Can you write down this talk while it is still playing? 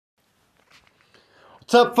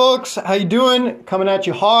What's up, folks? How you doing? Coming at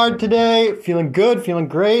you hard today. Feeling good, feeling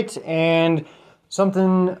great, and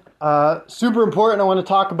something super important I want to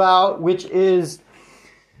talk about, which is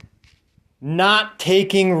not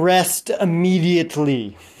taking rest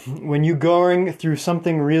immediately. When you're going through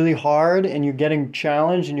something really hard and you're getting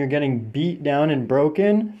challenged and you're getting beat down and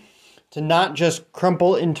broken, to not just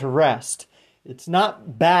crumple into rest. It's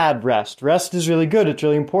not bad rest. Rest is really good. It's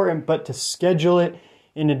really important, but to schedule it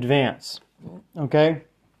in advance. Okay?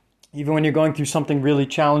 Even when you're going through something really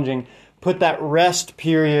challenging, put that rest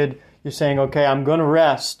period. You're saying, okay, I'm going to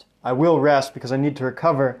rest. I will rest because I need to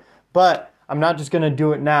recover, but I'm not just going to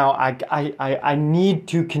do it now. I need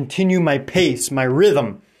to continue my pace, my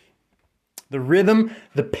rhythm.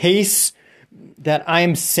 The pace that I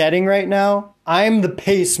am setting right now, I am the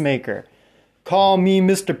pacemaker. Call me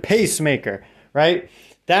Mr. Pacemaker, right?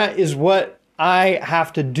 That is what I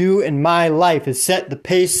have to do in my life, is set the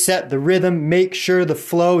pace, set the rhythm, make sure the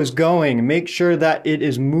flow is going, make sure that it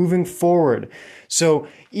is moving forward. So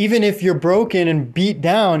even if you're broken and beat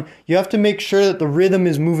down, you have to make sure that the rhythm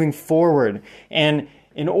is moving forward. And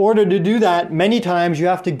in order to do that, many times you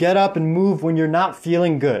have to get up and move when you're not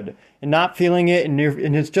feeling good and not feeling it. And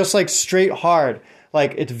it's just like straight hard.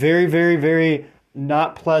 Like it's very, very, very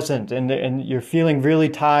not pleasant, and you're feeling really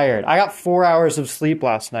tired. I got 4 hours of sleep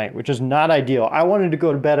last night, which is not ideal. I wanted to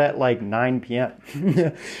go to bed at like 9 p.m.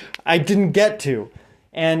 I didn't get to.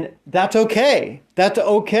 And that's okay. That's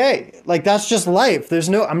okay. Like, that's just life.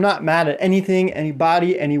 I'm not mad at anything,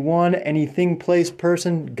 anybody, anyone, anything, place,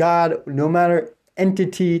 person, God, no matter,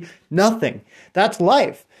 entity, nothing. That's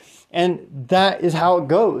life. And that is how it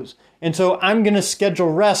goes. And so I'm going to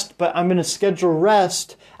schedule rest, but I'm going to schedule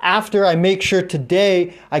rest after I make sure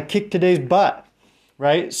today I kick today's butt,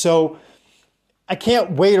 right? So I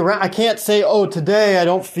can't wait around. I can't say, oh, today I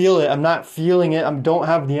don't feel it. I'm not feeling it. I don't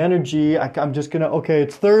have the energy. I'm just going to, okay,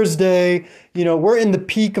 it's Thursday. We're in the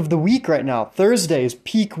peak of the week right now. Thursday is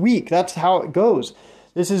peak week. That's how it goes.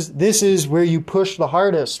 This is where you push the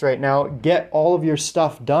hardest right now. Get all of your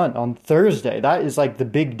stuff done on Thursday. That is like the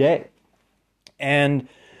big day. And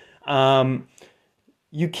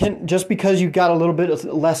you can, just because you got a little bit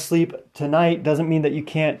less sleep tonight doesn't mean that you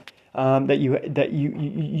can't, that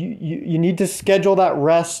you need to schedule that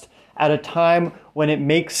rest at a time when it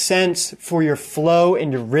makes sense for your flow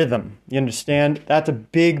and your rhythm. You understand? That's a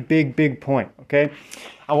big, big, big point. Okay.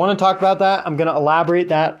 I want to talk about that. I'm going to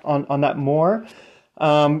elaborate on that more.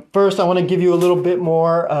 First, I want to give you a little bit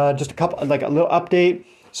more, just a little update.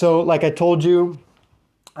 So like I told you,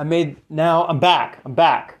 I'm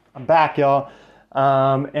back, y'all.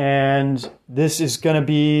 And this is going to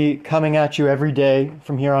be coming at you every day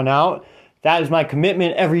from here on out. That is my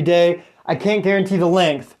commitment every day. I can't guarantee the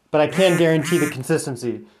length, but I can guarantee the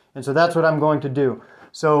consistency. And so that's what I'm going to do.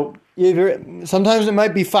 So sometimes it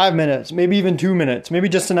might be 5 minutes, maybe even 2 minutes, maybe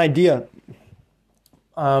just an idea.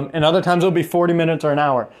 And other times it'll be 40 minutes or an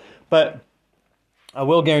hour. But I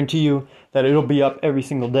will guarantee you that it'll be up every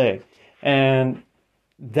single day. And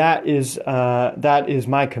that is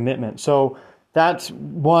my commitment. So that's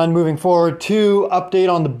one, moving forward. 2,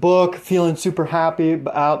 update on the book, feeling super happy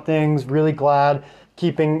about things, really glad,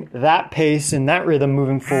 keeping that pace and that rhythm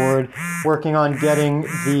moving forward, working on getting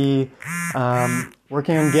the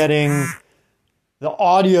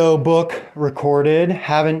audio book recorded,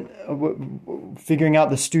 figuring out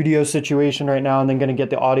the studio situation right now, and then going to get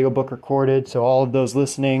the audio book recorded. So all of those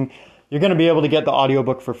listening, you're going to be able to get the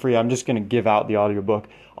audiobook for free. I'm just going to give out the audiobook.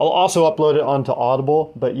 I'll also upload it onto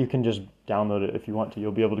Audible, but you can just download it if you want to.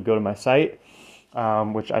 You'll be able to go to my site,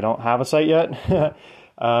 which I don't have a site yet.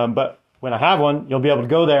 But when I have one, you'll be able to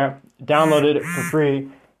go there, download it for free,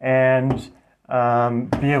 and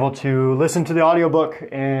be able to listen to the audiobook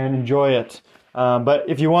and enjoy it. But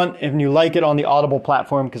if you like it on the Audible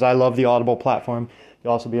platform, because I love the Audible platform,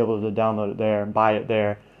 you'll also be able to download it there and buy it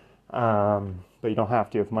there. But you don't have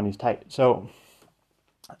to if money's tight. So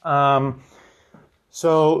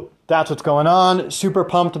that's what's going on. Super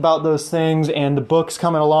pumped about those things, and the book's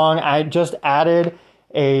coming along. I just added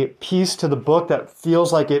a piece to the book that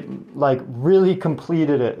feels like it really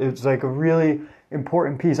completed it. It's like a really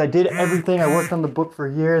important piece. I did everything. I worked on the book for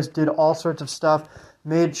years, did all sorts of stuff,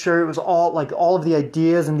 made sure it was all of the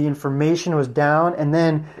ideas and the information was down. And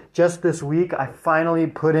then just this week, I finally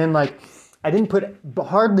put in I didn't put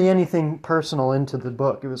hardly anything personal into the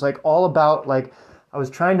book. It was all about I was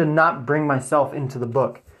trying to not bring myself into the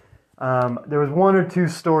book. There was 1 or 2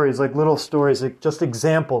 stories, little stories, just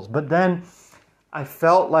examples. But then I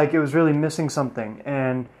felt like it was really missing something,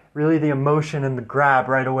 and really the emotion and the grab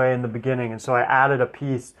right away in the beginning. And so I added a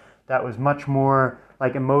piece that was much more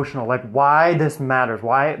emotional, why this matters,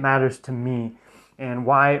 why it matters to me. and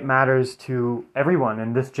why it matters to everyone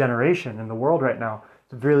in this generation, in the world right now.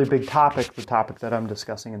 It's a really big topic, the topic that I'm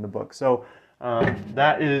discussing in the book. So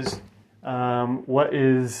that is what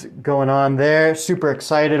is going on there. Super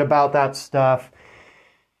excited about that stuff.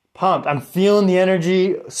 Pumped. I'm feeling the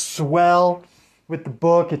energy swell with the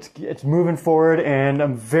book. It's moving forward, and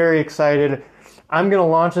I'm very excited. I'm going to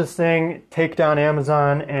launch this thing, take down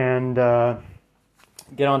Amazon, and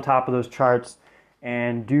get on top of those charts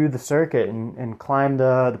and do the circuit and climb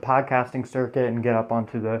the podcasting circuit and get up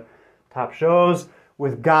onto the top shows.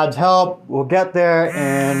 With God's help, we'll get there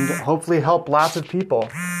and hopefully help lots of people.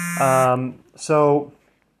 So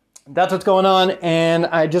that's what's going on, and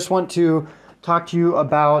I just want to talk to you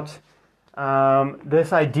about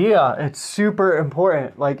this idea. It's super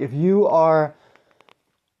important. Like, if you are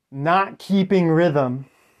not keeping rhythm,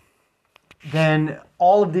 then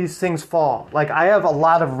all of these things fall. Like, I have a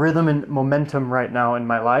lot of rhythm and momentum right now in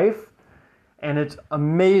my life, and it's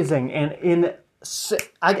amazing. And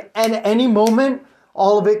at any moment,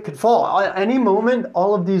 all of it could fall. At any moment,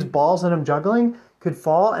 all of these balls that I'm juggling could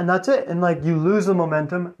fall, and that's it. And like, you lose the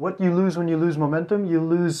momentum. What do you lose when you lose momentum? You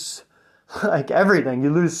lose like everything. You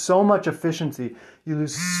lose so much efficiency. You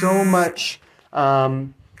lose so much.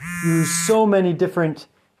 You lose so many different,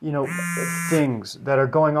 things that are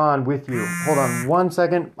going on with you. Hold on 1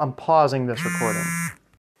 second. I'm pausing this recording.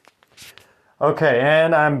 Okay,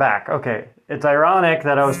 and I'm back. Okay, it's ironic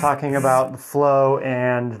that I was talking about the flow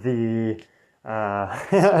and the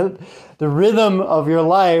the rhythm of your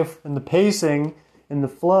life and the pacing and the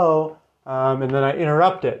flow, and then I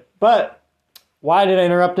interrupt it. But why did I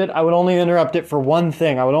interrupt it? I would only interrupt it for one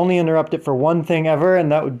thing. I would only interrupt it for one thing ever,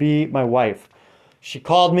 and that would be my wife. She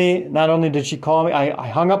called me. Not only did she call me, I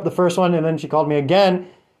hung up the first one, and then she called me again.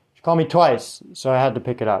 She called me twice, so I had to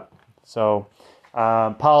pick it up. So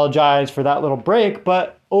apologize for that little break,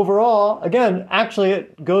 but overall, again, actually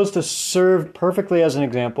it goes to serve perfectly as an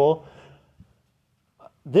example.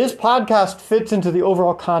 This podcast fits into the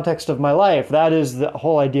overall context of my life. That is the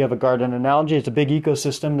whole idea of a garden analogy. It's a big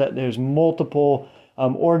ecosystem that there's multiple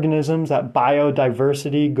organisms, that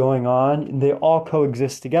biodiversity going on, and they all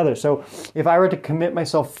coexist together. So if I were to commit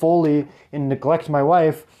myself fully and neglect my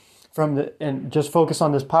wife and just focus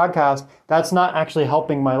on this podcast, that's not actually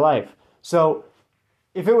helping my life. So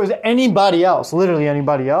if it was anybody else, literally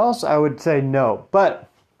anybody else, I would say no. But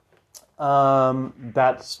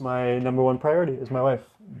that's my number one priority, is my wife.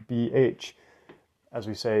 BH, as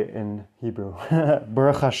we say in Hebrew.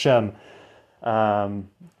 Baruch Hashem.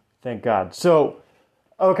 Thank God. So,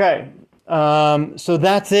 okay. So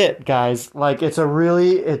that's it, guys. Like, it's a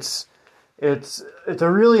really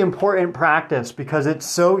important practice, because it's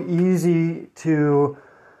so easy to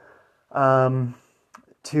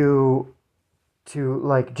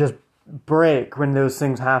like just break when those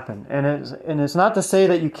things happen. And it's not to say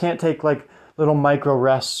that you can't take like little micro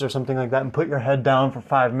rests or something like that and put your head down for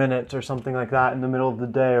 5 minutes or something like that in the middle of the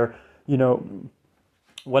day, or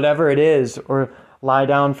whatever it is, or lie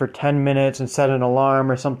down for 10 minutes and set an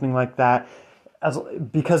alarm or something like that,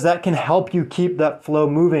 because that can help you keep that flow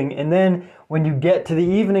moving. And then when you get to the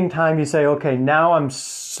evening time, you say, okay, now I'm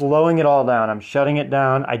slowing it all down. I'm shutting it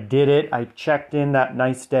down. I did it. I checked in that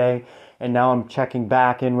nice day, and now I'm checking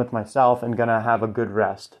back in with myself and gonna have a good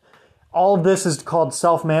rest. All of this is called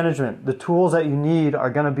self-management. The tools that you need are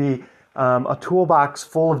going to be a toolbox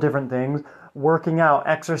full of different things. Working out,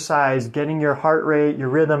 exercise, getting your heart rate, your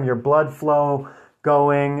rhythm, your blood flow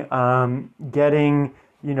going, getting,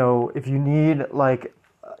 if you need, like,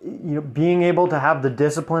 being able to have the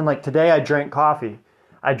discipline. Like today I drank coffee.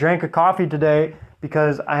 I drank a coffee today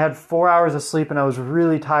because I had 4 hours of sleep and I was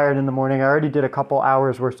really tired in the morning. I already did a couple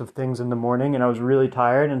hours worth of things in the morning and I was really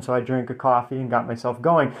tired, and so I drank a coffee and got myself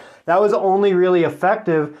going. That was only really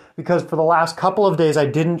effective because for the last couple of days I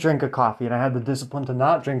didn't drink a coffee and I had the discipline to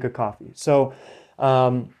not drink a coffee. So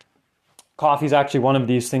coffee is actually one of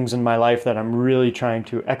these things in my life that I'm really trying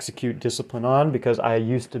to execute discipline on, because I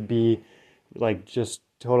used to be like just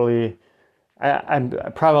totally... I'm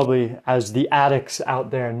probably, as the addicts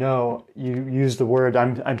out there know, you use the word,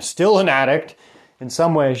 I'm still an addict in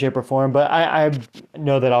some way, shape, or form, but I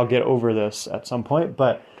know that I'll get over this at some point,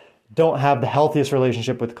 but don't have the healthiest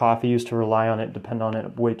relationship with coffee. Used to rely on it, depend on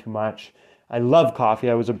it way too much. I love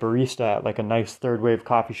coffee. I was a barista at like a nice third wave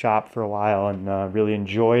coffee shop for a while, and really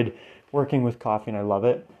enjoyed working with coffee, and I love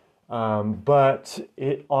it. But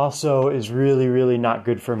it also is really, really not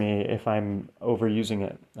good for me if I'm overusing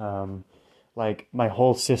it. Like my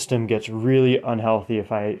whole system gets really unhealthy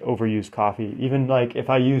if I overuse coffee. Even like if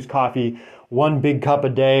I use coffee 1 big cup a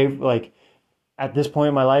day, like at this point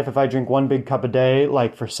in my life, if I drink 1 big cup a day,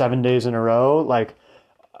 like for 7 days in a row, like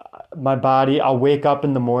my body, I'll wake up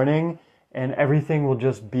in the morning and everything will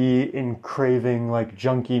just be in craving, like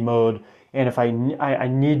junkie mode. And if I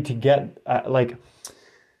need to get, like,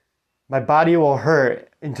 my body will hurt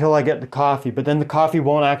until I get the coffee, but then the coffee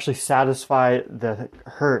won't actually satisfy the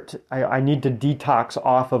hurt. I need to detox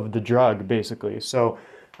off of the drug, basically. So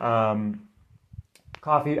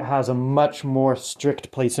coffee has a much more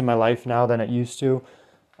strict place in my life now than it used to.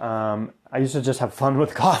 I used to just have fun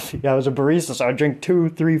with coffee. I was a barista, so I'd drink 2,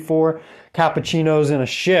 3, 4 cappuccinos in a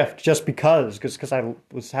shift just because I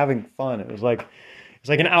was having fun. It was like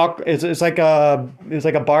it's like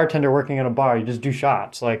a bartender working in a bar. You just do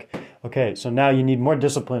shots. Like, okay, so now you need more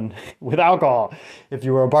discipline with alcohol. If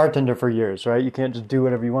you were a bartender for years, right? You can't just do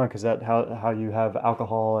whatever you want, because that's how you have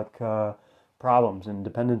alcoholic problems and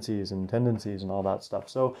dependencies and tendencies and all that stuff.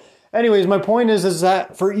 So anyways, my point is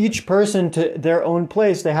that for each person to their own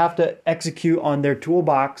place, they have to execute on their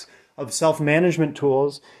toolbox of self-management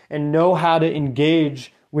tools and know how to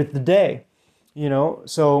engage with the day,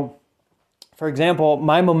 So for example,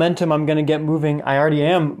 my momentum, I'm going to get moving. I already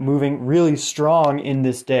am moving really strong in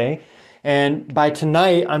this day. And by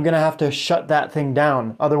tonight, I'm going to have to shut that thing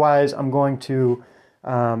down. Otherwise, I'm going to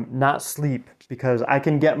not sleep, because I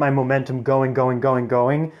can get my momentum going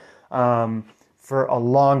for a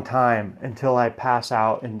long time until I pass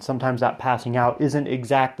out. And sometimes that passing out isn't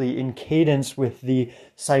exactly in cadence with the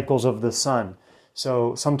cycles of the sun.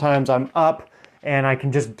 So sometimes I'm up and I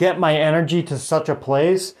can just get my energy to such a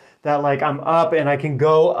place that, like, I'm up and I can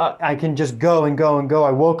go, I can just go and go and go.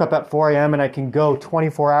 I woke up at 4 a.m. and I can go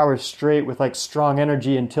 24 hours straight with like strong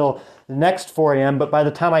energy until the next 4 a.m. But by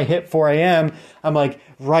the time I hit 4 a.m., I'm like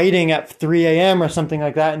writing at 3 a.m. or something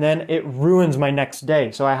like that. And then it ruins my next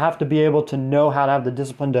day. So I have to be able to know how to have the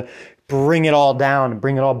discipline to bring it all down and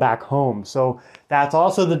bring it all back home. So that's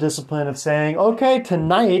also the discipline of saying, okay,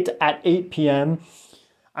 tonight at 8 p.m.,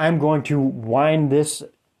 I'm going to wind this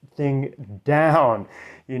thing down.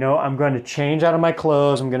 I'm going to change out of my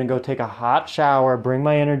clothes. I'm going to go take a hot shower, bring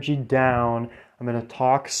my energy down. I'm going to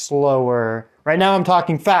talk slower. Right now I'm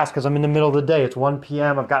talking fast because I'm in the middle of the day. It's 1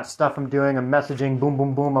 p.m. I've got stuff I'm doing. I'm messaging, boom,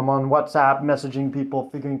 boom, boom. I'm on WhatsApp, messaging people,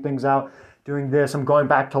 figuring things out, doing this. I'm going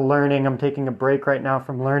back to learning. I'm taking a break right now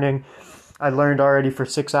from learning. I learned already for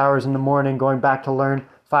 6 hours in the morning, going back to learn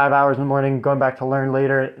 5 hours in the morning, going back to learn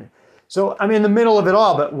later. So I'm in the middle of it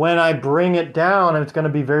all, but when I bring it down, it's going to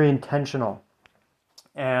be very intentional.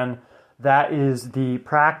 And that is the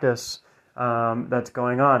practice that's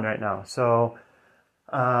going on right now. So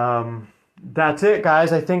that's it,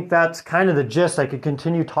 guys. I think that's kind of the gist. I could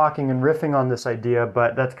continue talking and riffing on this idea,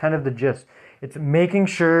 but that's kind of the gist. It's making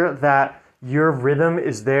sure that your rhythm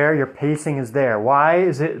is there, your pacing is there. Why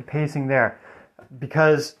is it pacing there?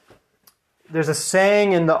 Because there's a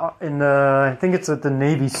saying in the I think it's at the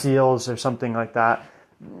Navy SEALs or something like that.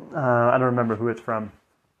 I don't remember who it's from.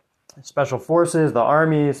 Special Forces, the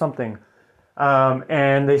Army, something.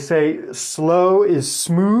 And they say slow is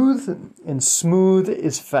smooth and smooth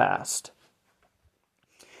is fast.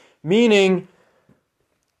 Meaning,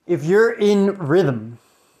 if you're in rhythm,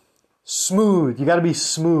 smooth, you got to be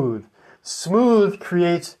smooth. Smooth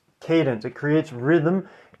creates cadence. It creates rhythm.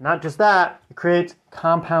 Not just that, it creates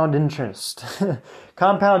compound interest.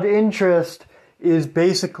 Compound interest is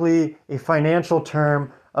basically a financial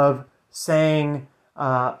term of saying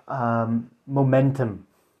momentum.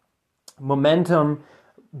 Momentum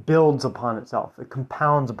builds upon itself. It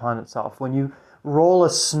compounds upon itself. When you roll a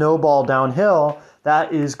snowball downhill,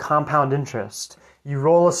 that is compound interest. You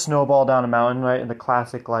roll a snowball down a mountain, right? In the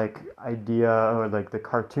classic idea, or the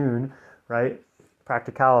cartoon, right?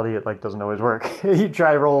 Practicality, it doesn't always work. You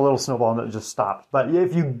try to roll a little snowball and it just stops. But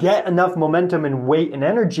if you get enough momentum and weight and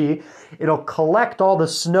energy, it'll collect all the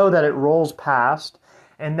snow that it rolls past,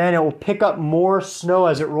 and then it will pick up more snow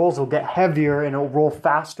as it rolls. It'll get heavier and it'll roll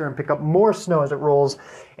faster and pick up more snow as it rolls.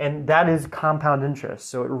 And that is compound interest.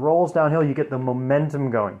 So it rolls downhill, you get the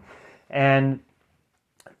momentum going. And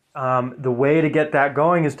the way to get that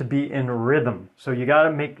going is to be in rhythm. So you got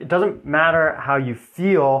to it doesn't matter how you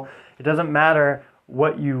feel. It doesn't matter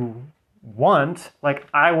what you want.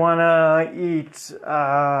 I want to eat,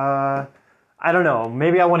 I don't know,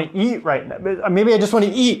 maybe I want to eat right now. Maybe I just want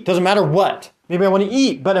to eat. Doesn't matter what. Maybe I want to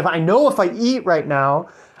eat, but if I eat right now,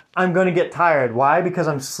 I'm going to get tired. Why? Because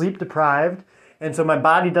I'm sleep deprived, and so my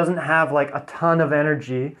body doesn't have a ton of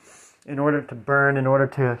energy in order to burn, in order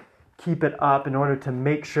to keep it up, in order to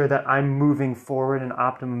make sure that I'm moving forward in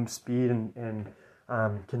optimum speed and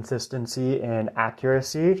consistency and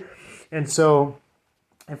accuracy. And so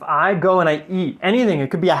if I go and I eat anything, it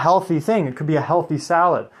could be a healthy thing, it could be a healthy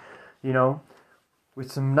salad,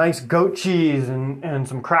 with some nice goat cheese and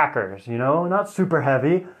some crackers, you know, not super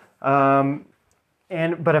heavy.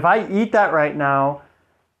 But if I eat that right now,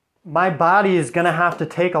 my body is going to have to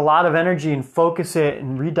take a lot of energy and focus it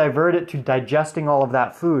and redivert it to digesting all of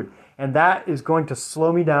that food. And that is going to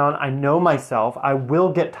slow me down. I know myself. I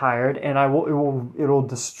will get tired, and it'll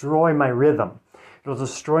destroy my rhythm. It'll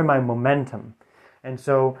destroy my momentum. And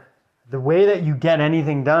so the way that you get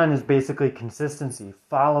anything done is basically consistency,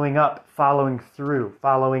 following up, following through,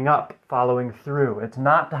 following up, following through. It's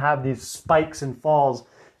not to have these spikes and falls,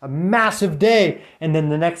 a massive day, and then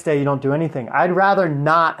the next day you don't do anything. I'd rather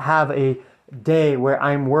not have a day where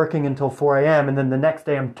I'm working until 4 a.m. and then the next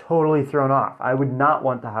day I'm totally thrown off. I would not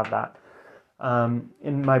want to have that.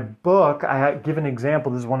 In my book, I give an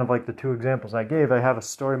example. This is one of like the 2 examples I gave. I have a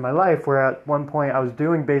story in my life where at one point I was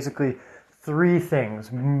doing basically 3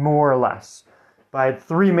 things, more or less. But I had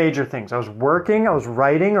 3 major things. I was working, I was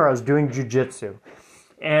writing, or I was doing jujitsu.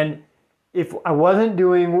 And if I wasn't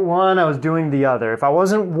doing one, I was doing the other. If I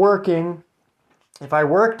wasn't working, if I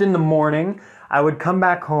worked in the morning, I would come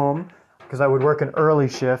back home because I would work an early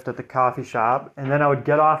shift at the coffee shop, and then I would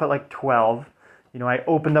get off at like 12. You know, I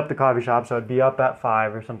opened up the coffee shop, so I'd be up at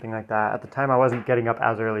 5 or something like that. At the time, I wasn't getting up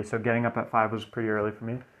as early, so getting up at 5 was pretty early for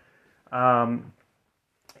me.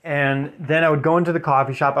 And then I would go into the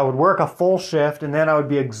coffee shop, I would work a full shift, and then I would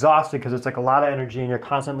be exhausted because it's like a lot of energy and you're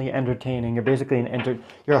constantly entertaining. You're basically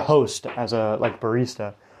you're a host as a like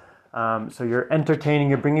barista. So you're entertaining,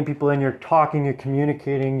 you're bringing people in, you're talking, you're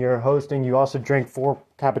communicating, you're hosting. You also drink 4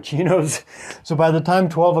 cappuccinos. So by the time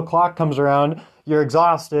 12 o'clock comes around, you're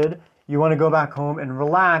exhausted. You want to go back home and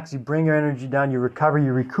relax. You bring your energy down, you recover,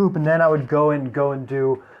 you recoup, and then I would go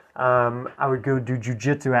do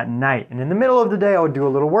jujitsu at night. And in the middle of the day, I would do a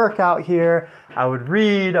little workout here. I would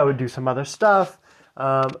read. I would do some other stuff.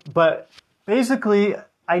 But basically,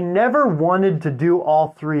 I never wanted to do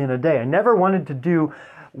all 3 in a day. I never wanted to do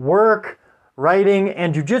work, writing,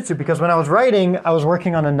 and jujitsu because when I was writing, I was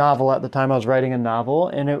working on a novel at the time. I was writing a novel,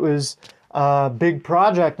 and it was a big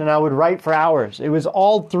project, and I would write for hours. It was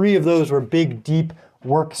all 3 of those were big, deep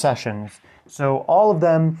work sessions. So all of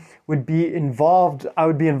them would be involved. I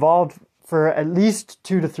would be involved for at least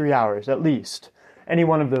 2 to 3 hours, at least. Any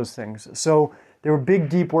one of those things. So they were big,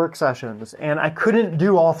 deep work sessions, and I couldn't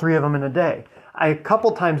do all 3 of them in a day. I a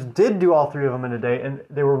couple times did do all 3 of them in a day, and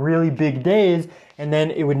they were really big days, and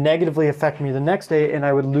then it would negatively affect me the next day, and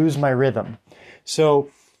I would lose my rhythm. So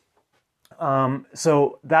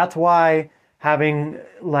that's why having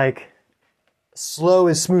like slow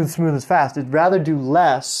is smooth, smooth is fast. I'd rather do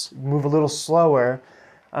less, move a little slower,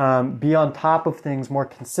 be on top of things more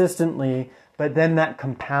consistently, but then that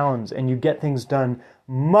compounds and you get things done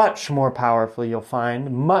much more powerfully, you'll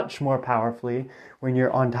find, much more powerfully when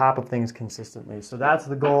you're on top of things consistently. So that's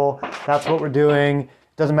the goal. That's what we're doing.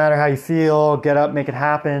 Doesn't matter how you feel, get up, make it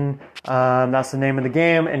happen. That's the name of the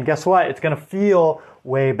game. And guess what? It's going to feel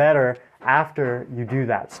way better after you do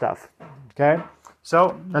that stuff. Okay?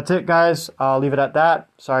 So that's it, guys. I'll leave it at that.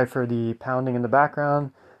 Sorry for the pounding in the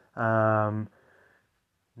background.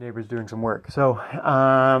 Neighbor's doing some work. So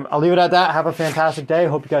I'll leave it at that. Have a fantastic day.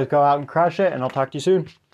 Hope you guys go out and crush it, and I'll talk to you soon.